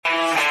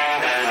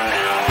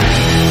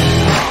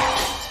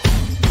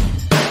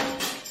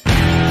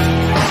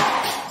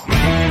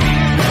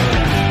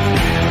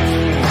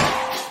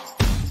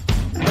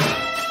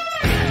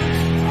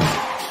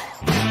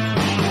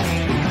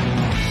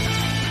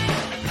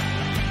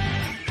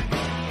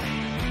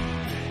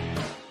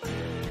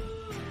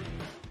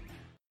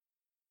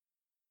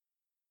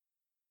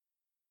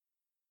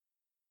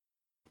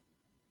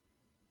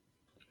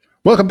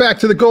Welcome back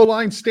to the Goal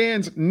Line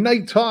Stands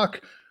Night Talk,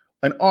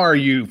 an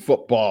RU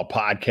football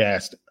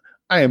podcast.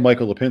 I am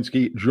Michael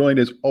Lipinski, joined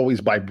as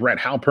always by Brett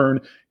Halpern,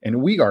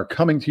 and we are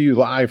coming to you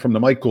live from the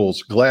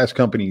Michaels Glass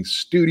Company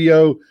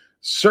studio,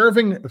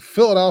 serving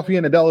Philadelphia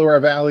and the Delaware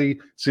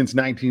Valley since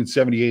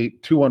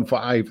 1978,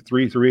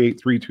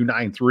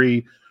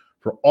 215-338-3293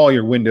 for all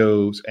your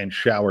windows and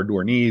shower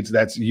door needs.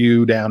 That's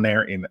you down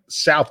there in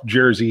South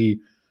Jersey,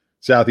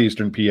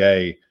 Southeastern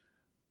PA,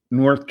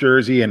 North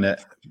Jersey, and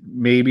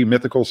maybe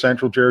mythical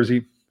Central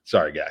Jersey.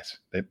 Sorry, guys.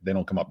 They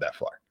don't come up that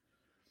far.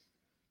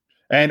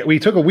 And we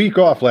took a week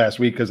off last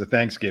week because of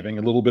Thanksgiving,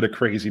 a little bit of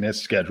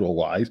craziness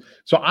schedule-wise.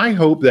 So I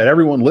hope that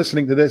everyone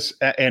listening to this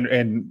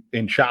and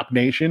in Chop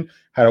Nation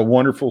had a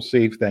wonderful,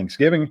 safe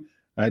Thanksgiving.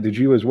 Did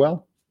you as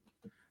well?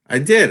 I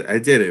did.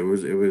 It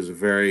was a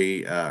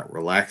very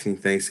relaxing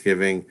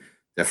Thanksgiving.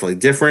 Definitely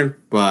different,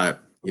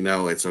 but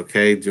it's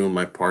okay. Doing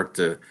my part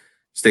to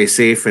stay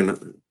safe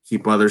and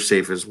keep others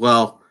safe as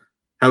well.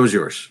 How was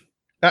yours?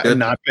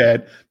 Not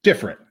bad.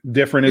 Different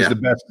is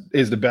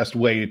the best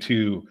way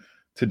to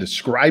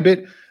describe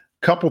it.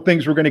 Couple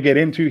things we're going to get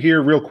into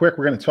here real quick.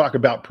 We're going to talk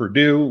about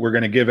Purdue. We're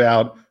going to give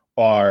out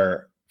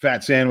our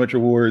Fat Sandwich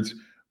Awards.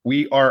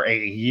 We are a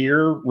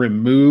year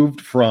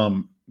removed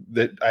from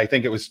I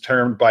think it was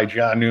termed by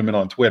John Newman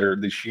on Twitter,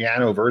 the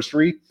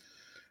Schiano-versary,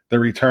 the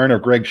return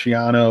of Greg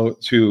Schiano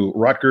to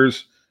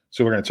Rutgers.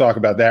 So we're going to talk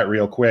about that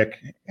real quick.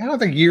 I don't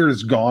think year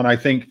is gone. I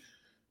think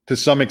to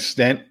some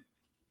extent,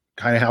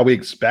 kind of how we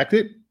expect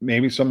it.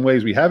 Maybe some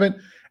ways we haven't.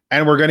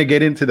 And we're going to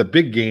get into the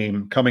big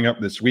game coming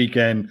up this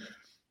weekend,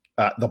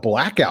 the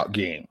blackout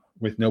game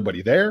with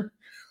nobody there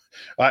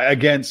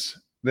against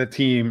the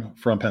team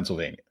from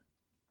Pennsylvania.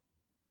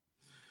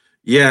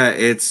 Yeah,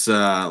 it's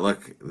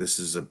look, this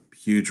is a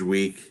huge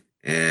week,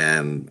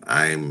 and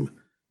I'm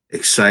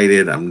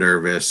excited. I'm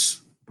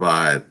nervous,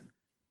 but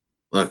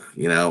look,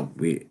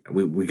 we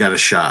got a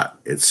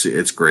shot.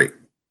 It's great.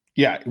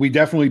 Yeah, we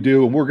definitely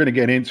do, and we're going to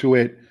get into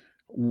it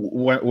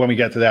when we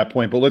get to that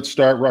point. But let's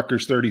start.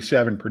 Rutgers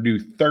 37, Purdue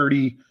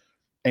 30,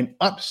 an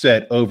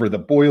upset over the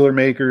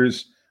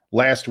Boilermakers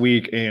last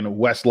week in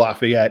West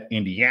Lafayette,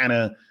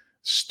 Indiana.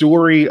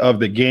 Story of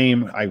the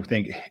game, I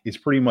think, is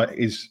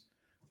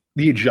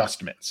the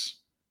adjustments.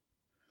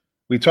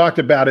 We talked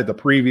about it the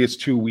previous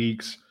 2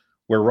 weeks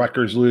where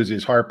Rutgers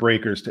loses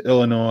heartbreakers to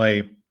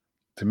Illinois,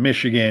 to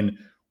Michigan,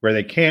 where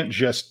they can't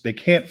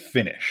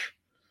finish.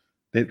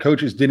 The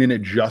coaches didn't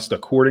adjust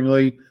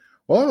accordingly.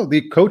 Well,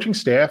 the coaching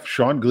staff,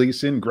 Sean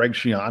Gleason, Greg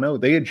Schiano,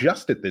 they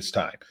adjusted this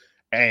time.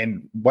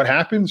 And what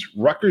happens?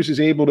 Rutgers is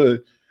able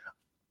to,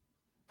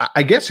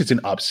 I guess it's an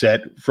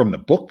upset from the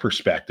book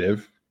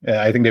perspective.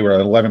 I think they were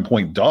an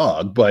 11-point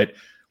dog, but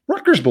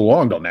Rutgers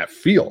belonged on that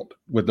field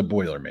with the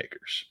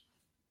Boilermakers.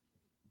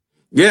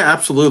 Yeah,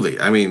 absolutely.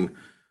 I mean,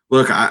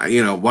 look,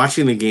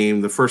 watching the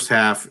game, the first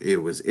half, it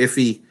was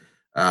iffy.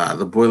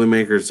 The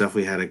Boilermakers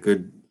definitely had a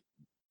good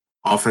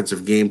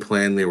offensive game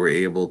plan. They were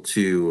able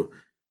to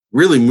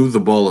really move the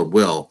ball at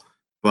will.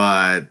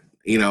 But,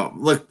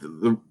 look,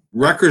 the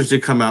Rutgers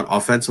did come out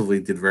offensively,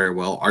 did very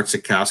well. Art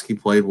Sitkowski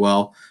played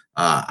well.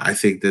 I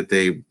think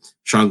that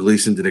Sean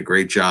Gleason did a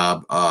great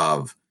job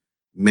of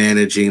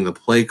managing the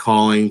play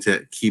calling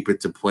to keep it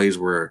to plays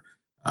where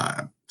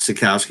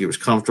Sitkowski was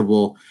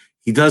comfortable.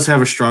 He does have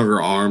a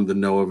stronger arm than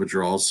Noah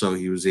Vedral, so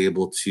he was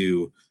able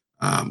to,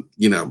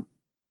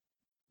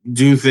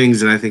 do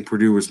things that I think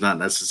Purdue was not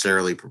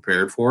necessarily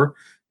prepared for.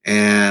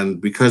 And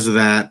because of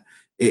that,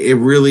 it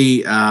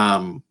really,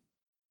 I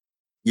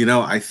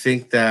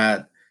think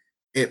that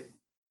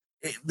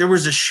there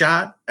was a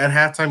shot at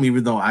halftime,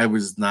 even though I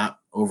was not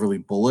overly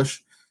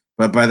bullish.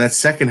 But by that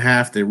second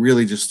half, they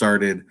really just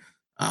started,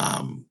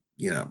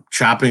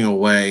 chopping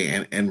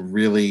away and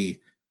really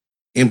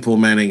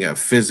implementing a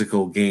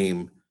physical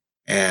game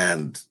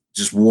and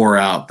just wore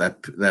out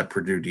that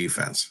Purdue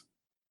defense.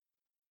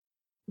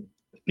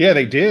 Yeah,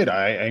 they did.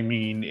 I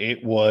mean,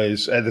 it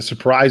was the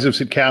surprise of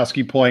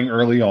Sitkowski playing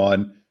early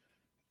on.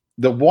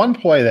 The one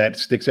play that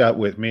sticks out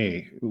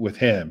with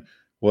him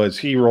was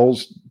he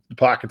rolls the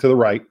pocket to the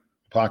right.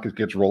 The pocket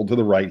gets rolled to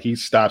the right. He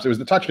stops. It was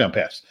the touchdown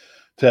pass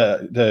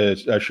to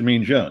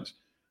Shameen Jones.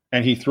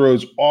 And he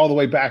throws all the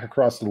way back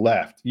across the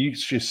left. You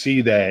just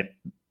see that,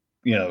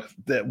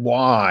 that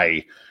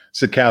why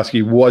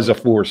Sitkowski was a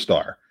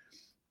 4-star.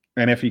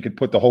 And if he could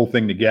put the whole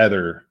thing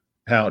together,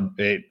 how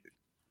it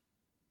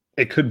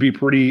could be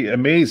pretty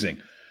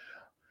amazing.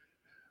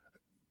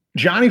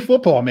 Johnny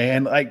Football,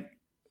 man, like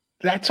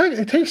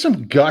it takes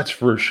some guts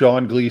for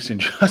Sean Gleason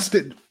just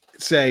to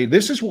say,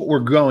 this is what we're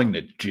going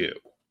to do.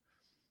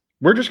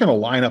 We're just going to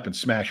line up and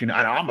smash.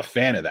 I'm a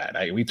fan of that.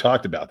 We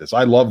talked about this.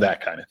 I love that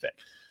kind of thing.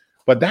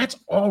 But that's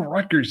all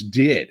Rutgers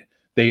did.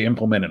 They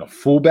implemented a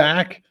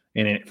fullback,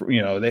 and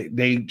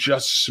they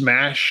just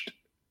smashed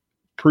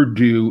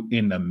Purdue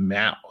in the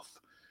mouth.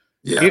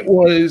 Yeah. It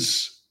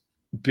was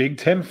Big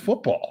Ten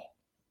football.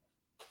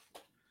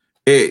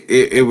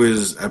 It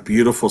was a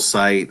beautiful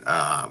sight.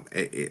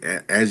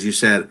 As you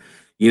said,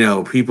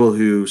 people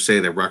who say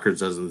that Rutgers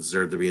doesn't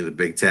deserve to be in the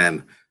Big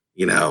Ten,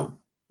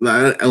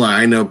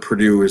 I know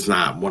Purdue is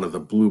not one of the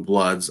blue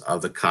bloods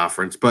of the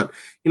conference, but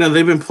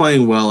they've been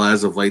playing well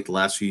as of late the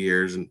last few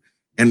years,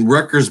 and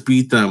Rutgers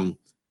beat them.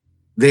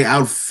 They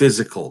out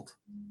physicaled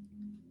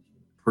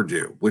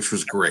Purdue, which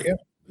was great.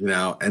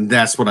 Yeah. And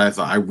that's what I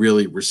thought I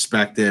really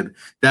respected.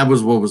 That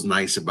was what was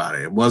nice about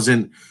it. It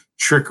wasn't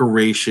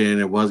trickeration.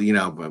 It was,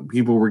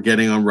 people were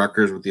getting on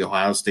Rutgers with the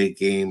Ohio State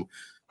game,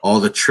 all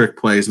the trick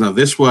plays. No,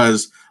 this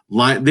was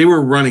they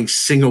were running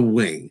single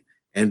wing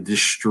and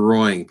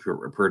destroying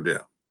Purdue.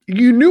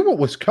 You knew what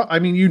was coming. I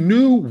mean, you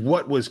knew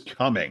what was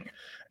coming,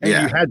 and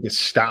Yeah. you had to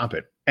stop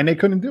it, and they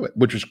couldn't do it,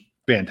 which was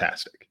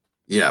fantastic.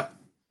 Yeah.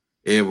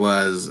 It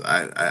was,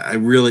 I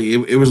really,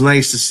 it was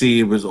nice to see.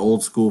 It was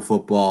old school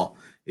football.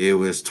 It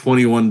was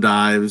 21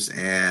 dives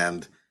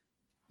and,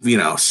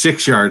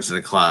 6 yards in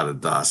a cloud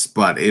of dust,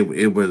 but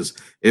it was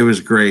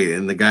great.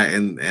 And the guy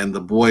and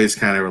the boys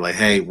kind of were like,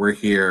 hey, we're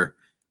here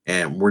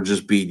and we're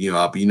just beating you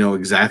up. You know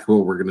exactly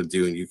what we're going to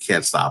do and you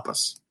can't stop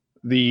us.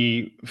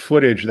 The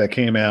footage that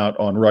came out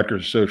on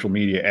Rutgers social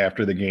media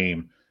after the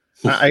game,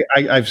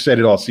 I've said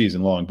it all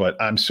season long, but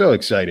I'm so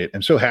excited.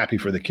 I'm so happy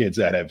for the kids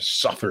that have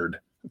suffered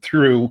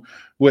through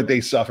what they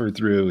suffered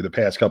through the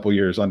past couple of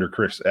years under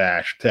Chris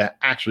Ash to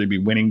actually be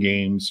winning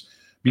games,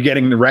 be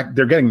getting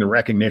they're getting the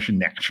recognition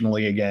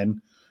nationally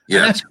again.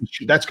 Yeah, and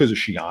that's because of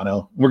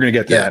Schiano. We're going to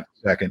get to that in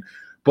a second,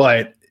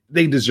 but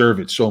they deserve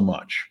it so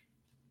much.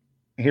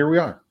 Here we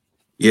are.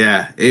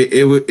 Yeah,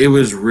 it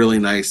was really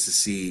nice to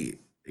see.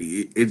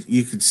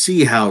 You could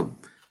see how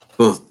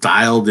both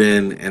dialed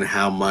in and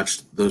how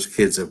much those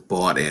kids have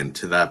bought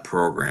into that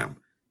program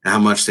and how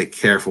much they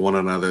care for one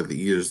another.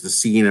 The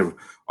scene of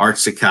Art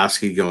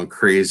Sikowski going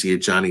crazy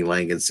at Johnny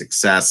Langen's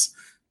success,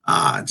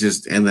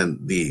 and then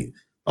the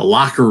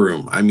locker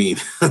room. I mean,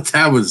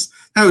 that was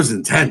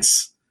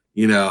intense.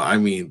 I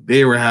mean,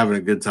 they were having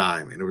a good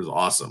time and it was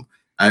awesome.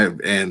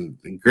 And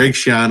Greg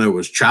Schiano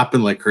was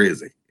chopping like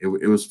crazy.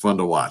 It was fun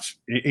to watch.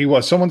 He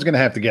was. Someone's going to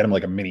have to get him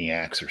like a mini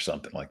axe or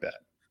something like that.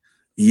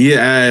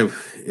 Yeah,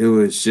 it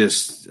was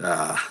just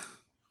that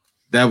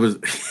was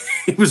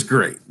it was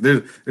great.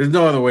 There's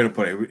no other way to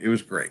put it. It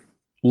was great.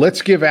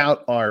 Let's give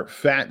out our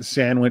Fat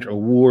Sandwich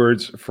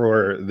Awards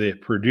for the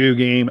Purdue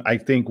game. I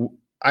think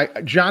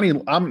Johnny,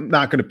 I'm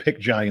not going to pick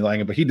Johnny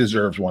Langen, but he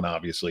deserves one,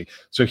 obviously.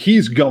 So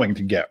he's going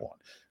to get one.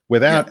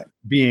 Without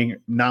being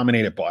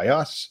nominated by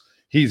us,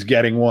 he's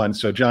getting one.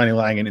 So Johnny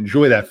Langen,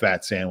 enjoy that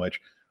fat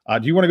sandwich.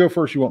 Do you want to go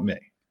first? Or you want me?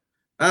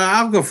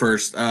 I'll go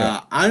first.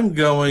 I'm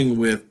going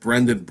with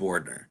Brendan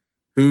Bordner,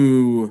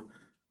 who,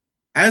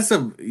 as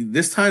of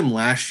this time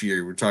last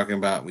year, we're talking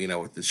about,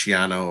 with the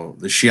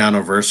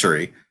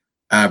Schiano-versary.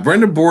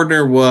 Brendan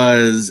Bordner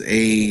was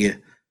a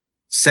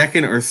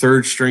second or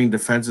third string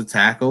defensive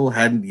tackle,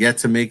 hadn't yet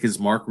to make his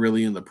mark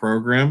really in the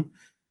program.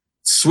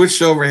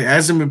 Switched over,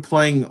 hasn't been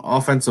playing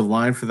offensive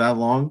line for that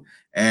long,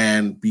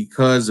 and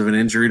because of an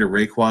injury to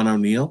Raekwon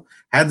O'Neal,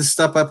 had to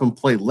step up and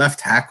play left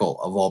tackle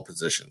of all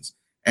positions,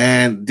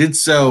 and did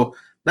so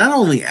not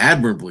only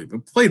admirably,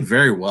 but played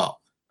very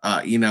well.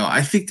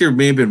 I think there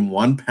may have been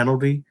one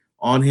penalty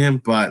on him,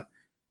 but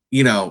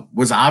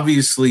was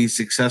obviously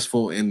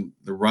successful in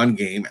the run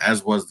game,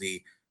 as was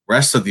the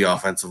rest of the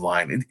offensive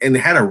line, and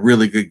had a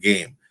really good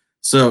game.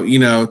 So,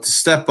 to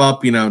step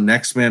up,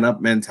 next man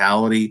up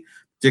mentality,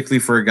 particularly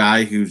for a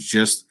guy who's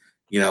just,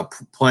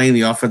 playing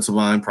the offensive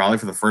line probably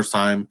for the first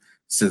time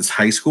since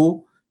high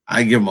school,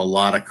 I give him a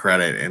lot of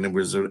credit, and it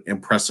was an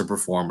impressive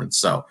performance.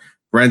 So,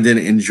 Brendan,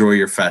 enjoy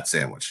your fat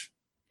sandwich.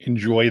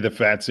 Enjoy the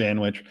fat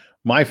sandwich.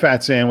 My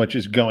fat sandwich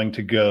is going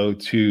to go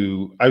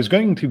to, I was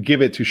going to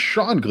give it to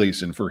Sean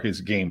Gleason for his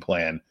game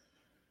plan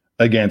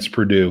against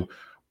Purdue,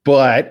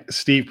 but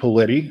Steve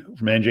Politi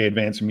from NJ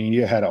Advanced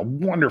Media had a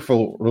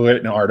wonderful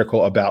written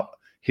article about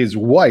his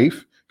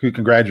wife, who,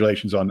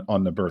 congratulations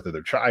on the birth of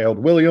their child,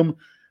 William,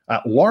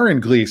 Lauren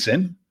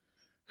Gleason,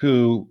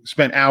 who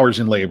spent hours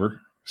in labor.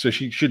 So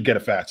she should get a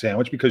fat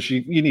sandwich because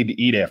you need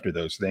to eat after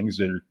those things.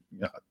 It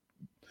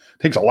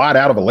takes a lot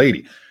out of a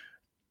lady.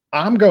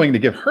 I'm going to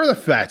give her the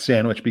fat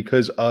sandwich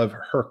because of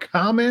her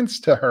comments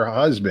to her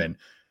husband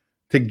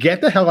to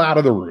get the hell out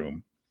of the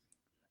room,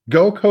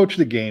 go coach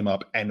the game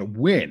up, and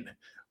win.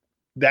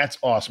 That's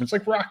awesome. It's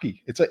like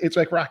Rocky. It's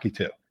like Rocky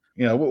too.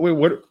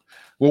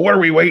 What are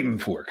we waiting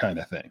for, kind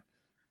of thing.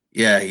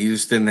 Yeah, you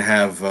just didn't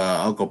have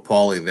Uncle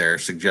Paulie there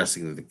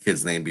suggesting that the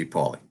kid's name be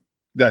Paulie.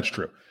 That's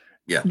true.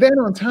 Yeah. Then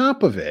on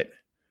top of it,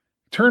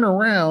 turn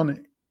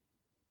around.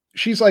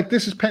 She's like,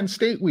 "This is Penn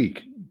State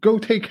week. Go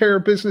take care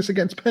of business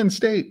against Penn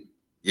State."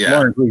 Yeah.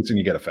 Lauren Gleason,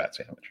 you get a fat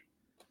sandwich.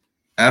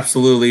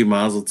 Absolutely.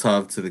 Mazel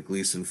tov to the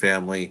Gleason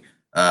family.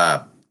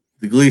 The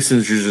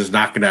Gleasons are just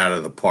knocking it out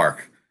of the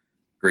park.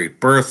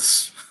 Great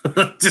births.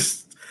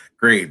 Just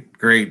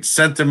great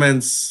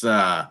sentiments.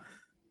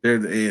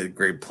 They're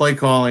great play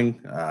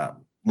calling.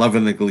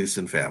 Loving the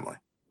Gleason family.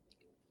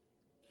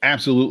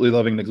 Absolutely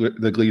loving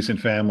the Gleason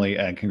family,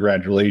 and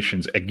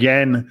congratulations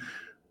again.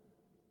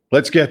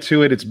 Let's get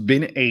to it. It's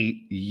been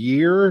a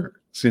year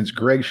since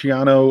Greg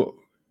Schiano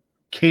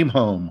came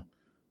home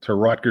to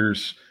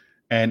Rutgers,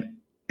 and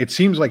it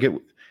seems like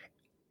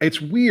it's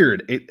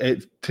weird.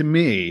 It to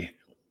me,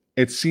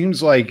 it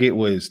seems like it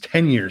was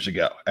 10 years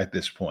ago at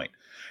this point.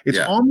 It's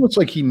Yeah. almost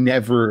like he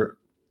never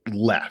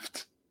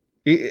left.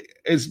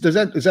 Does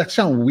that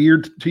sound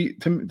weird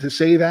to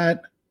say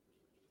that?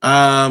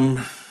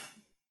 Um,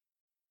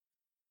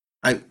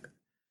 I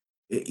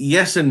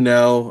yes and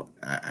no.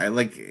 I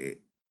like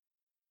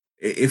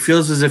it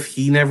feels as if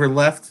he never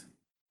left.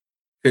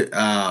 You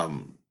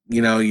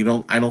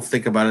don't. I don't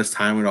think about his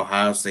time at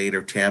Ohio State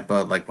or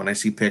Tampa. Like when I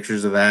see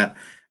pictures of that,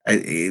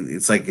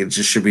 it's like it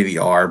just should be the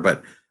R.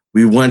 But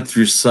we went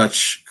through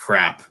such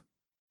crap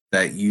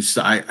that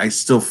I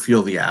still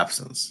feel the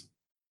absence.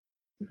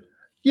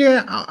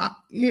 Yeah,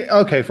 yeah.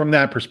 Okay, from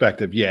that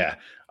perspective, yeah,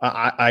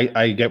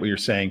 I get what you're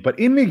saying. But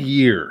in the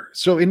year,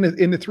 so in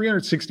the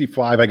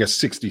 365, I guess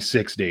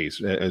 66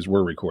 days as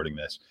we're recording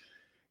this,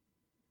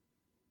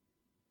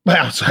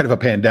 outside of a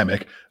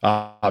pandemic,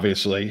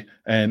 obviously,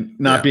 and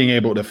not Yeah, being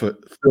able to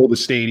fill the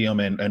stadium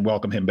and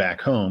welcome him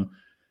back home,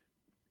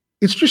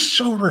 it's just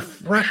so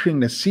refreshing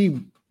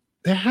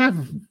to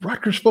have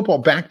Rutgers football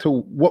back to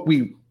what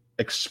we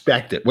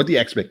expected, what the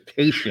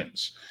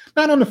expectations,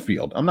 not on the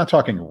field. I'm not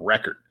talking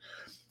record,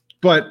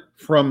 but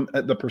from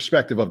the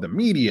perspective of the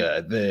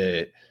media,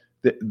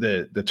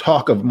 the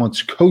talk of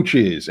amongst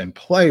coaches and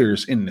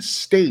players in the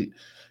state,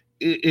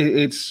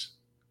 it's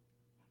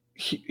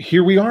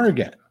here we are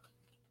again.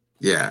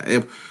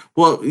 yeah.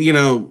 Well,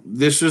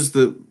 this was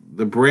the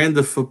brand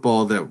of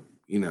football that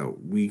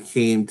we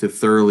came to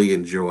thoroughly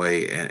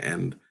enjoy,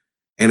 and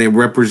it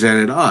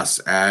represented us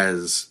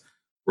as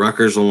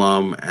Rutgers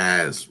alum,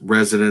 as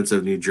residents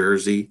of New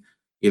Jersey.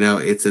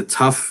 It's a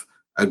tough,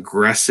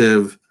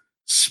 aggressive,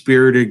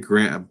 spirited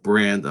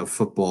brand of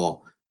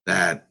football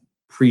that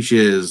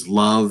preaches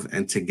love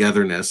and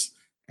togetherness,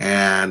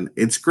 and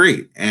it's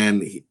great.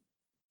 And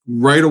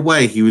right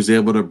away, he was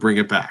able to bring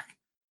it back,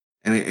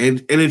 and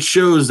it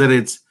shows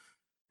that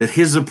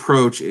his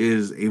approach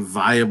is a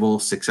viable,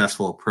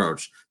 successful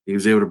approach. He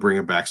was able to bring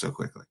it back so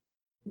quickly.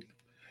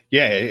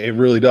 Yeah, it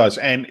really does.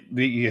 And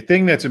the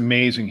thing that's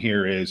amazing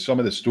here is some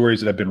of the stories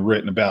that have been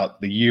written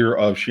about the year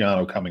of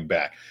Schiano coming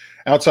back,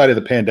 outside of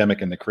the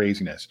pandemic and the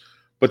craziness,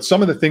 but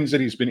some of the things that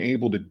he's been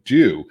able to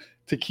do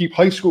to keep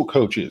high school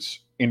coaches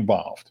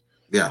involved.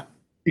 Yeah.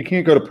 You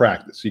can't go to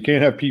practice. You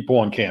can't have people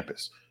on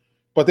campus,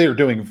 but they are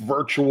doing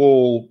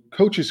virtual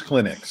coaches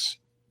clinics.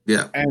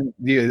 Yeah. And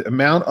the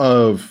amount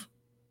of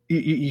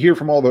you hear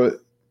from all the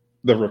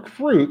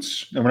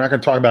recruits, and we're not going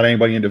to talk about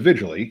anybody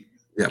individually.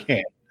 Yeah.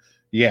 Can't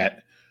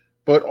yet.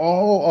 But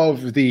all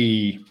of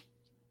the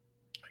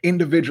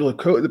individual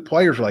the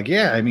players are like,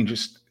 yeah, I mean,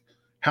 just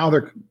how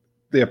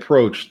they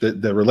approach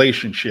the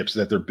relationships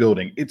that they're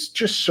building. It's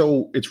just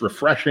it's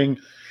refreshing.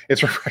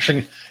 It's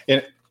refreshing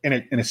in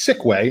a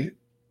sick way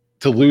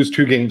to lose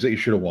 2 games that you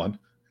should have won,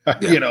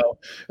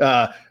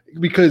 Yeah.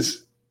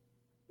 Because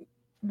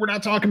we're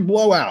not talking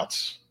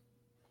blowouts.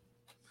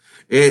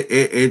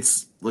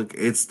 It's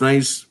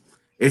nice.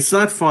 It's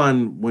not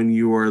fun when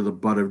you are the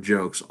butt of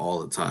jokes all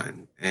the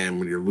time, and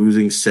when you're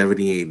losing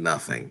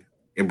 78-0.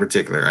 In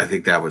particular, I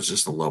think that was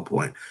just a low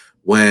point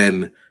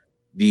when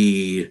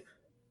the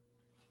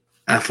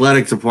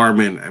athletic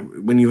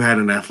department, when you had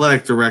an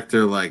athletic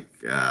director like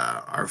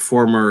our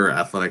former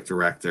athletic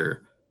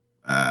director,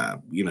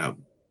 the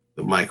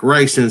Mike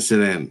Rice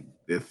incident,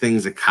 the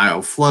things that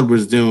Kyle Flood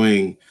was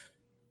doing.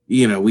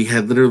 We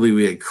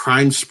had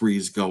crime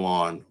sprees go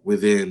on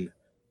within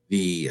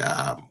the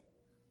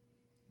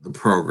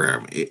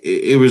program.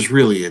 It was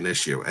really an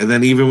issue. And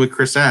then even with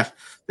Chris Ash,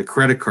 the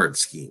credit card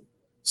scheme.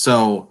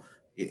 So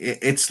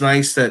it's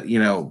nice that,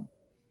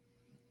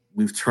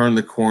 we've turned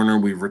the corner.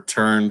 We've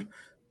returned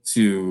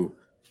to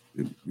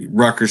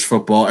Rutgers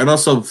football. And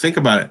also think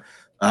about it.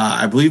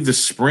 I believe the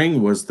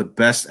spring was the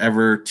best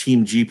ever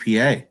team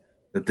GPA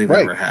that they've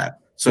ever had.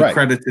 So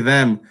credit to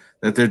them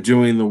that they're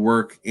doing the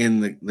work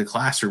in the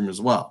classroom as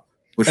well,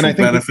 which will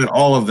benefit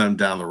all of them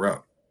down the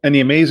road. And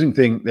the amazing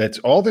thing that's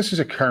all this is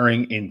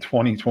occurring in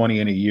 2020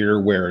 in a year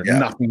where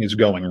nothing is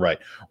going right.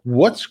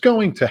 What's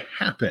going to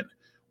happen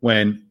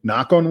when,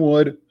 knock on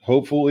wood,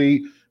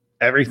 hopefully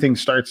everything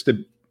starts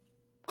to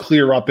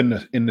clear up in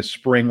the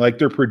spring like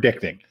they're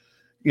predicting?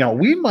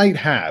 We might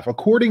have,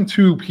 according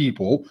to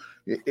people,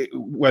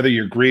 whether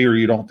you agree or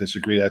you don't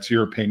disagree, that's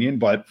your opinion,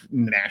 but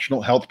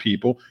national health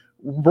people,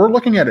 we're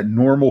looking at a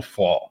normal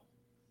fall.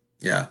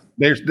 Yeah.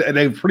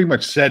 They've pretty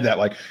much said that,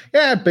 like,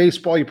 yeah,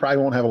 baseball, you probably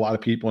won't have a lot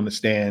of people in the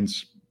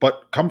stands,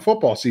 but come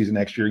football season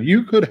next year,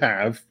 you could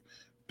have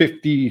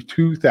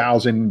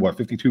 52,000,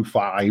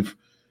 52.5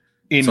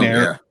 in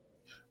there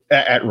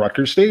at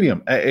Rutgers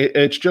Stadium.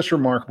 It's just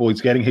remarkable.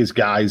 He's getting his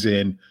guys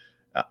in.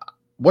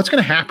 What's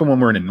going to happen when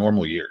we're in a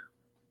normal year?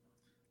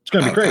 It's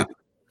going to be great.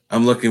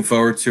 I'm looking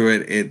forward to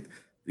it.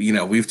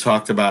 We've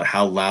talked about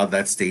how loud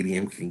that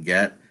stadium can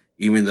get,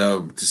 even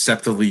though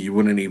deceptively you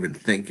wouldn't even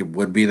think it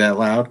would be that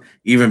loud.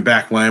 Even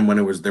back when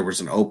there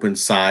was an open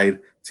side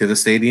to the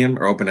stadium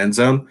or open end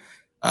zone,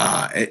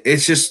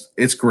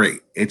 it's great.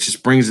 It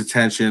just brings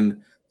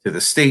attention to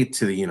the state,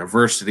 to the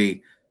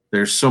university.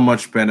 There's so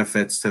much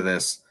benefits to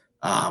this.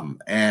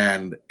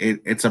 And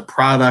it's a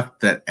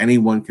product that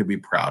anyone could be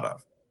proud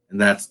of, and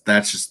that's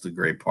just the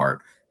great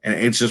part. And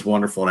it's just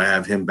wonderful to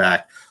have him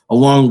back,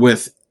 along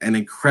with an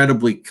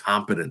incredibly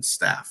competent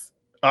staff.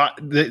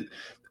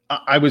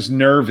 I was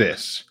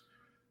nervous.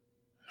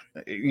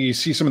 You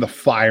see some of the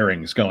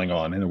firings going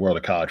on in the world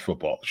of college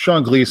football.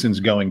 Sean Gleason's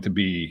going to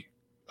be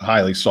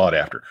highly sought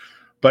after,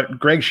 but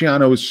Greg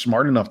Schiano is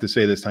smart enough to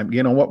say this time,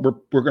 you know what,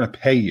 we're going to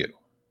pay you.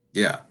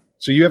 Yeah.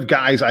 So you have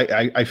guys.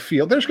 I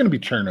feel there's going to be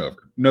turnover,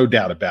 no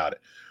doubt about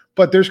it,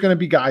 but there's going to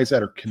be guys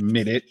that are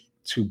committed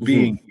to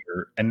being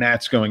here, and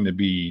that's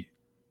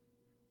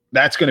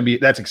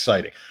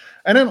exciting.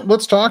 And then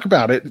let's talk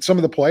about it. Some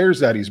of the players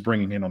that he's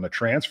bringing in on the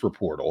transfer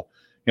portal.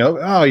 You know,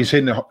 oh, he's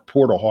hitting the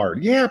portal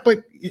hard. Yeah,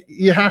 but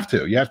you have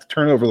to. You have to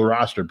turn over the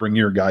roster, bring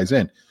your guys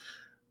in.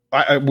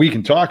 We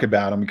can talk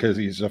about him because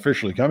he's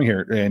officially coming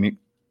here and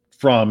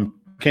from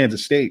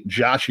Kansas State,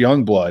 Josh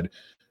Youngblood.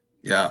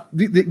 Yeah,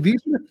 these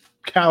are the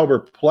caliber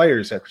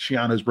players that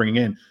Schiano's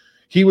bringing in.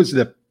 He was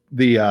the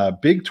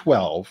Big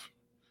 12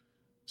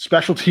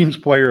 Special Teams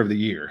Player of the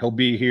Year. He'll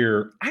be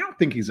here. I don't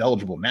think he's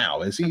eligible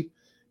now, is he?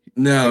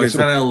 No, he's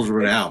not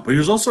eligible now. But he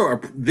was also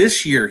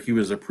this year. He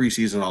was a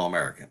preseason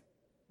All-American.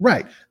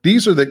 Right.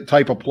 These are the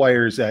type of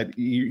players that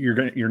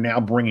you're now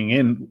bringing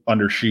in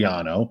under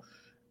Schiano.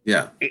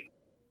 Yeah.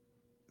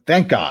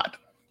 Thank God.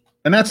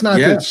 And that's not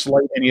to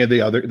slight any of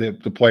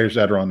the players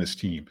that are on this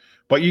team,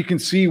 but you can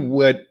see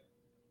what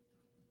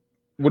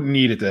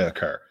needed to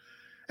occur.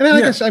 And I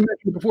guess I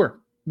mentioned before,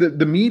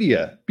 the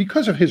media,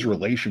 because of his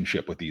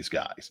relationship with these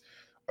guys,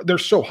 they're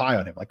so high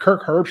on him. Like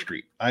Kirk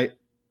Herbstreit,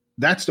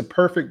 that's the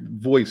perfect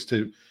voice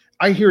to.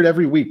 I hear it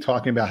every week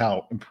talking about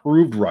how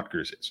improved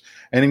Rutgers is.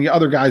 And then the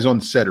other guys on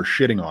the set are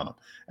shitting on him.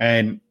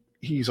 And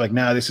he's like,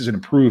 nah, this is an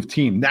improved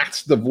team.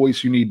 That's the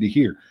voice you need to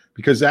hear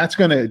because that's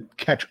going to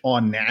catch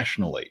on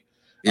nationally.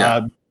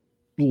 Yeah.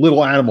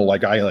 Little animal,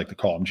 like I like to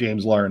call him,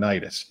 James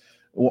Laurinaitis.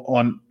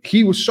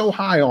 He was so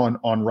high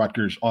on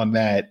Rutgers on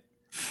that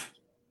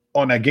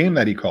game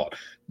that he called.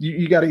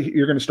 You're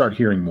going to start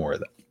hearing more of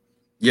that.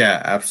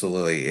 Yeah,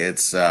 absolutely.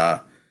 It's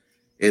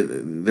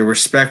the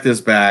respect is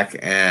back,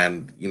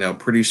 and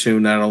pretty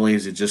soon not only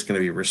is it just going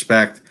to be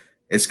respect,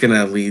 it's going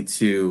to lead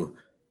to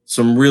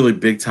some really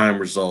big time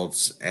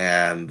results.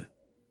 And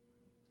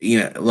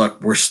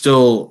look, we're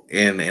still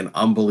in an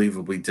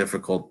unbelievably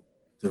difficult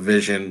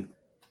division.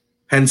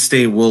 Penn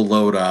State will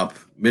load up.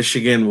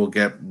 Michigan will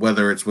get,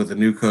 whether it's with a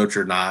new coach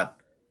or not,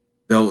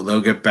 they'll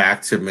get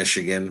back to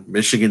Michigan.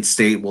 Michigan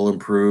State will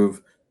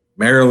improve.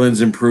 Maryland's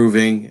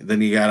improving.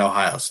 Then you got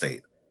Ohio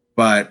State.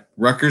 But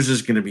Rutgers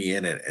is going to be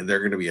in it, and they're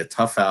going to be a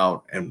tough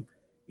out. And,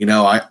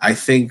 I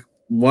think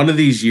one of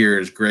these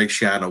years, Greg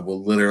Schiano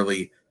will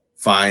literally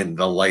find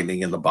the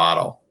lightning in the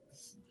bottle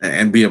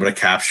and be able to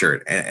capture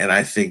it. And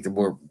I think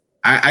that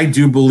I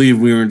do believe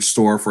we're in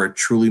store for a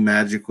truly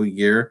magical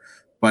year,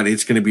 but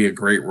it's going to be a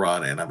great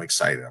run, and I'm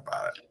excited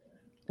about it.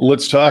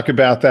 Let's talk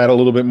about that a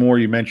little bit more.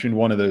 You mentioned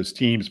one of those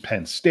teams,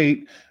 Penn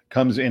State,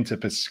 comes into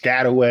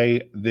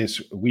Piscataway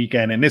this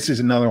weekend. And this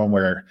is another one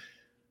where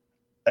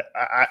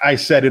I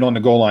said it on the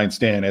goal line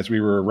stand as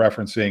we were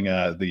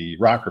referencing the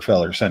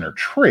Rockefeller Center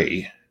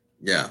tree.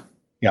 Yeah.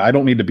 Yeah, I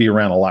don't need to be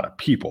around a lot of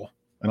people.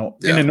 I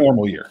don't in a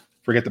normal year.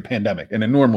 Forget the pandemic. In a normal